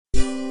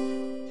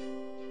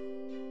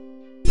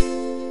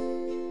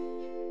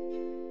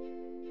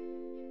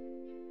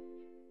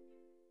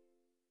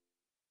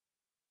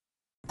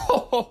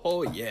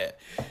Oh, yeah.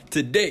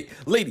 Today,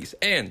 ladies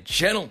and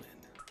gentlemen,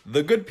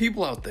 the good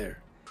people out there,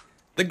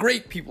 the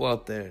great people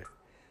out there,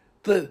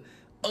 the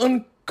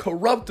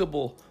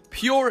uncorruptible,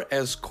 pure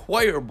as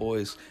choir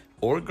boys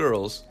or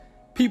girls,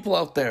 people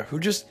out there who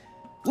just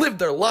live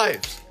their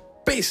lives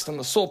based on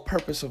the sole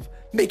purpose of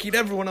making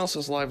everyone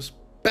else's lives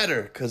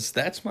better, because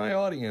that's my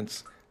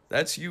audience.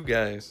 That's you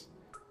guys.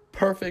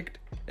 Perfect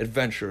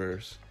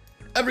adventurers.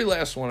 Every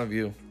last one of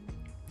you.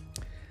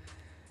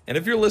 And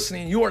if you're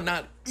listening, you are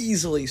not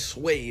easily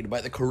swayed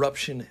by the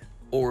corruption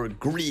or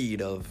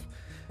greed of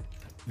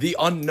the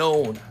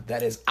unknown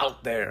that is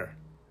out there.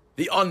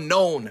 The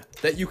unknown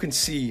that you can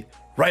see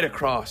right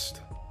across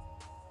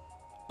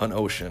an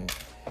ocean.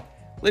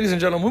 Ladies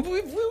and gentlemen,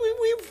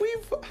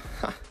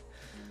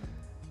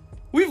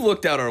 we've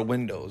looked out our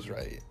windows,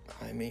 right?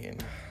 I mean,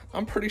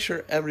 I'm pretty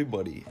sure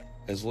everybody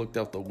has looked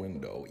out the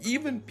window.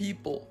 Even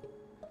people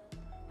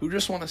who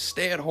just want to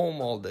stay at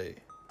home all day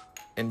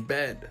in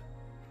bed.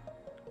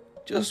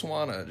 Just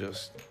want to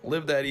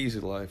live that easy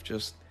life.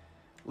 Just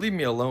leave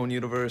me alone,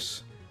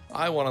 universe.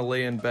 I want to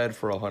lay in bed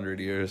for 100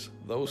 years.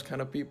 Those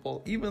kind of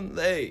people, even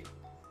they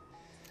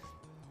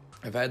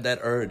have had that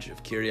urge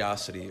of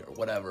curiosity or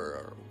whatever,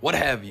 or what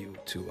have you,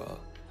 to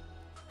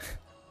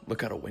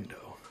look out a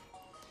window.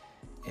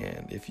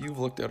 And if you've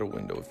looked out a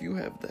window, if you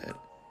have that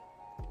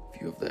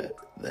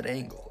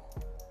angle,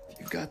 if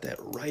you've got that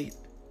right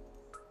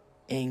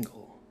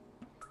angle,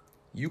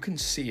 you can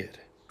see it.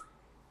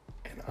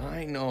 And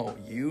I know,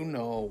 you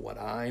know what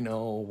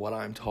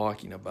I'm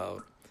talking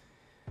about.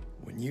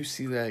 When you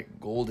see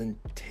that golden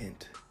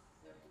tint,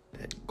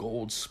 that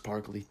gold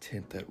sparkly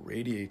tint that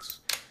radiates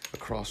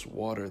across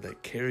water,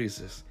 that carries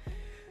this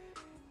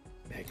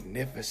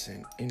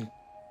magnificent,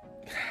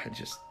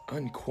 just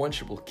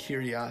unquenchable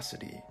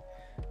curiosity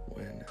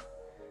when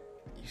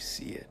you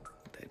see it,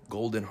 that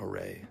golden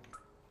hooray.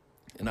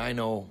 And I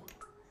know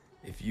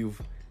if you've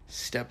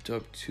stepped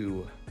up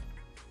to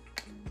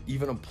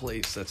even a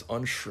place that's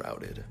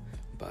unshrouded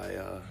by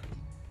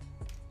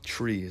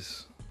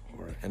trees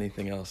or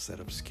anything else that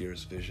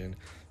obscures vision,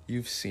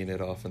 you've seen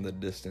it off in the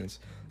distance.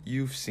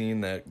 You've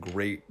seen that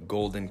great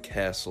golden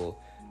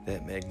castle,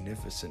 that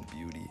magnificent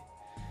beauty,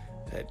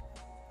 that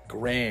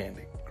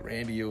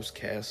grandiose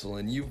castle,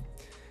 and you've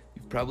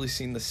probably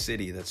seen the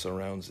city that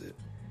surrounds it.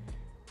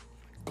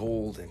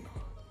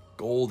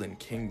 Golden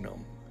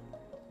kingdom,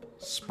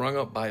 sprung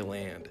up by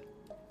land.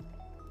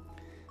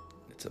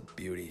 It's a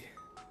beauty.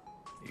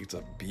 It's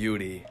a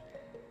beauty.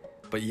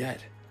 But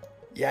yet,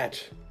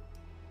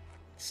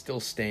 still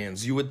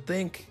stands. You would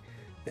think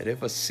that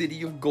if a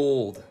city of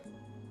gold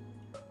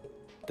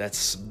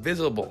that's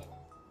visible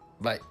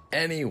by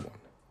anyone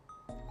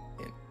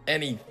and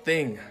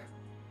anything,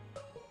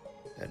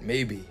 that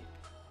maybe,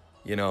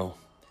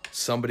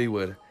 somebody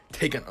would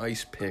take an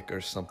ice pick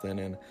or something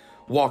and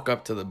walk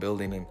up to the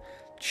building and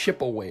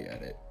chip away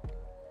at it.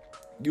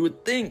 You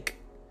would think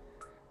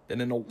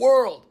that in a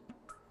world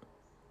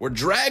where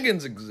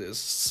dragons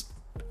exist,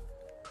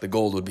 the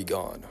gold would be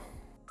gone.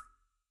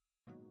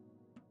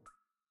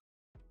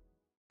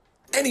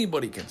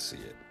 Anybody can see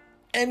it.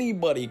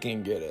 Anybody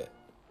can get it.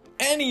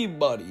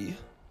 Anybody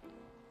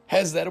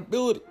has that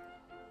ability.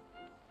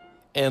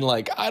 And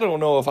I don't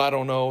know if I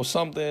don't know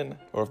something,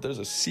 or if there's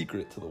a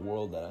secret to the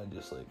world that I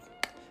just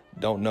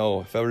don't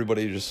know.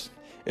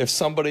 If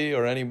somebody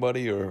or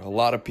anybody or a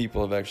lot of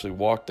people have actually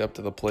walked up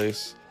to the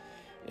place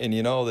and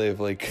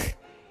they've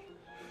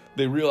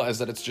they realize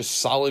that it's just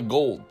solid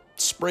gold,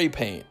 spray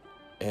paint,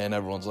 and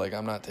everyone's like,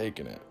 I'm not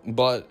taking it.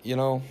 But,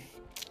 a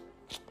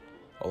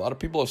lot of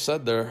people have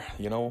said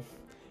I'm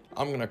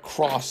going to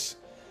cross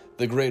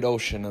the great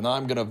ocean and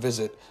I'm going to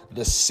visit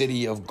the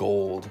city of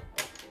gold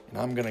and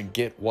I'm going to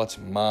get what's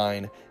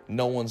mine.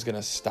 No one's going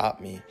to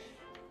stop me.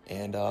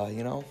 And,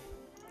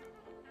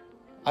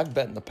 I've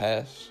bet in the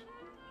past.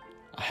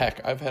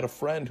 Heck, I've had a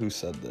friend who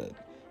said that.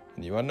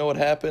 And you want to know what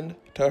happened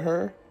to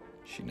her?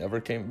 She never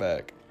came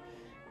back.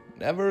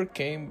 Never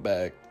came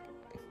back.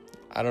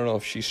 I don't know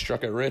if she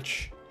struck it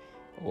rich,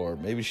 or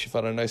maybe she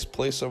found a nice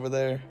place over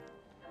there,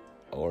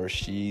 or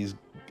she's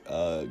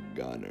a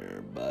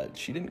gunner, but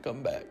she didn't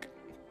come back.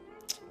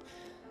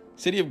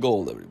 City of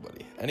Gold,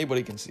 everybody.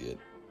 Anybody can see it.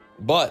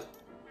 But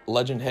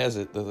legend has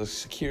it that the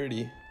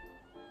security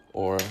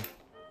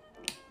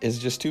is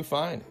just too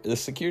fine. The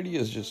security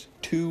is just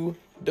too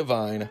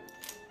divine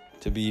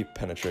to be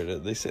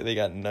penetrated. They say they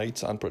got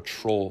knights on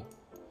patrol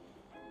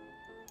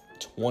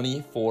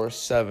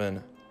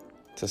 24/7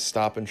 to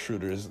stop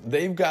intruders.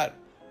 They've got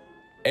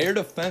air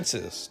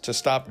defenses to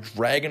stop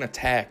dragon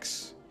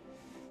attacks.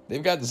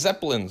 They've got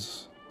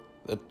zeppelins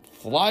that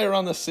fly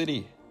around the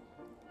city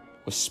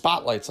with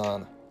spotlights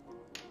on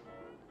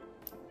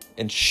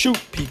and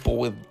shoot people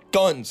with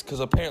guns,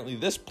 because apparently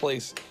this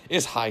place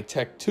is high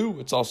tech too.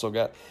 It's also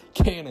got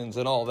cannons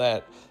and all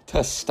that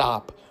to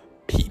stop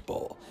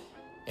people.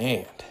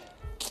 And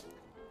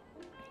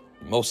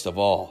most of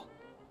all,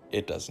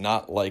 it does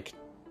not like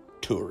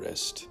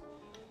tourists.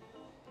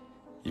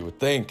 You would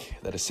think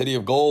that a city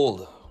of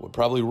gold would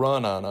probably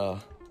run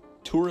on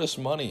tourist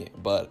money,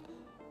 but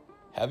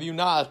have you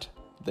not?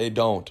 They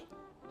don't.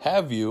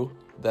 have you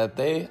that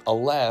they,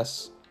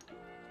 alas,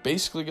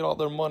 basically get all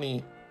their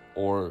money,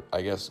 or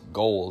I guess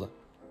gold,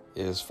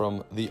 is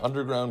from the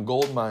underground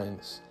gold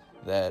mines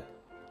that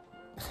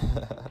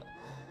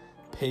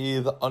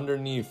pave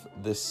underneath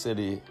this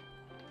city,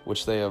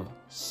 which they have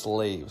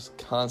slaves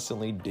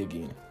constantly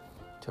digging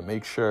to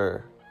make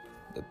sure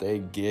that they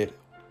get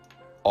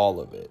all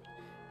of it.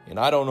 And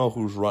I don't know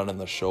who's running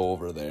the show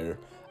over there.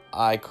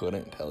 I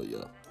couldn't tell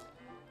you.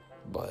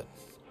 But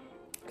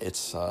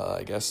it's,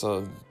 I guess,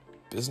 a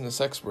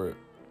business expert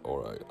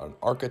or an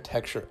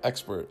architecture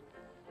expert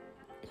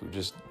who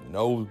just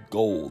knows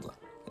gold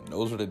and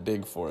knows where to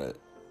dig for it.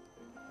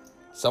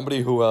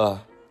 Somebody who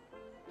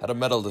had a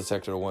metal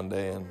detector one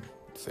day and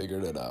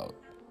figured it out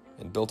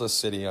and built a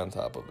city on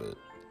top of it.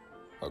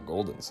 A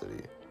golden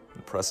city.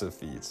 Impressive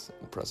feats.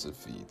 Impressive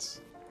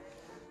feats.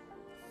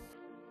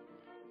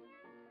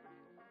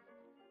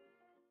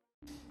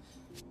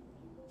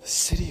 The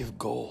city of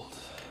gold.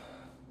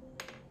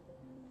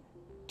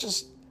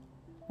 Just,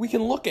 we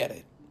can look at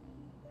it.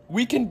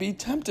 We can be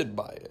tempted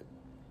by it.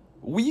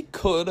 We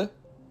could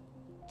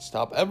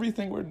stop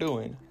everything we're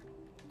doing,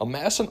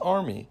 amass an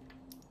army,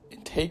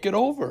 and take it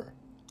over.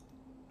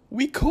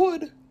 We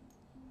could.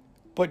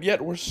 But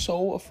yet we're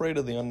so afraid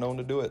of the unknown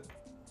to do it.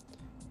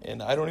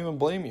 And I don't even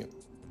blame you.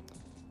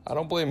 I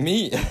don't blame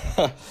me.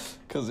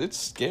 Because it's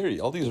scary.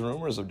 All these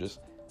rumors of just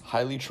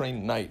highly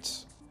trained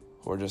knights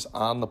who are just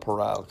on the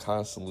prowl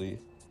constantly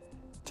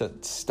to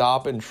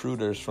stop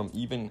intruders from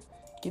even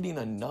getting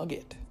a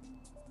nugget.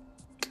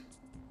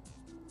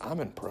 I'm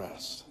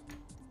impressed.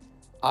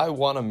 I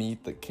want to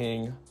meet the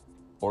king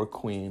or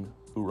queen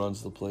who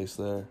runs the place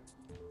there.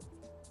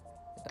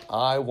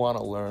 I want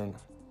to learn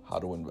how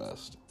to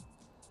invest.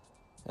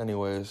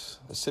 Anyways,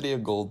 the city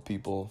of gold,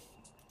 people.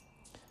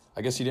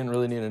 I guess you didn't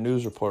really need a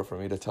news report for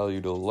me to tell you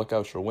to look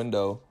out your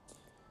window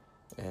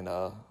and,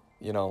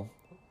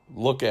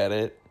 look at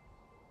it,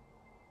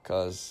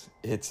 because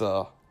it's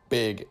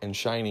big and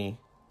shiny.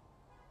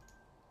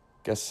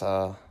 Guess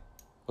wasn't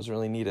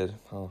really needed,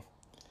 huh?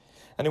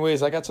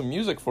 Anyways, I got some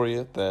music for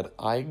you that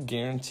I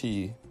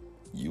guarantee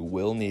you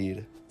will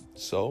need.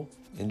 So,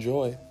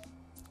 enjoy.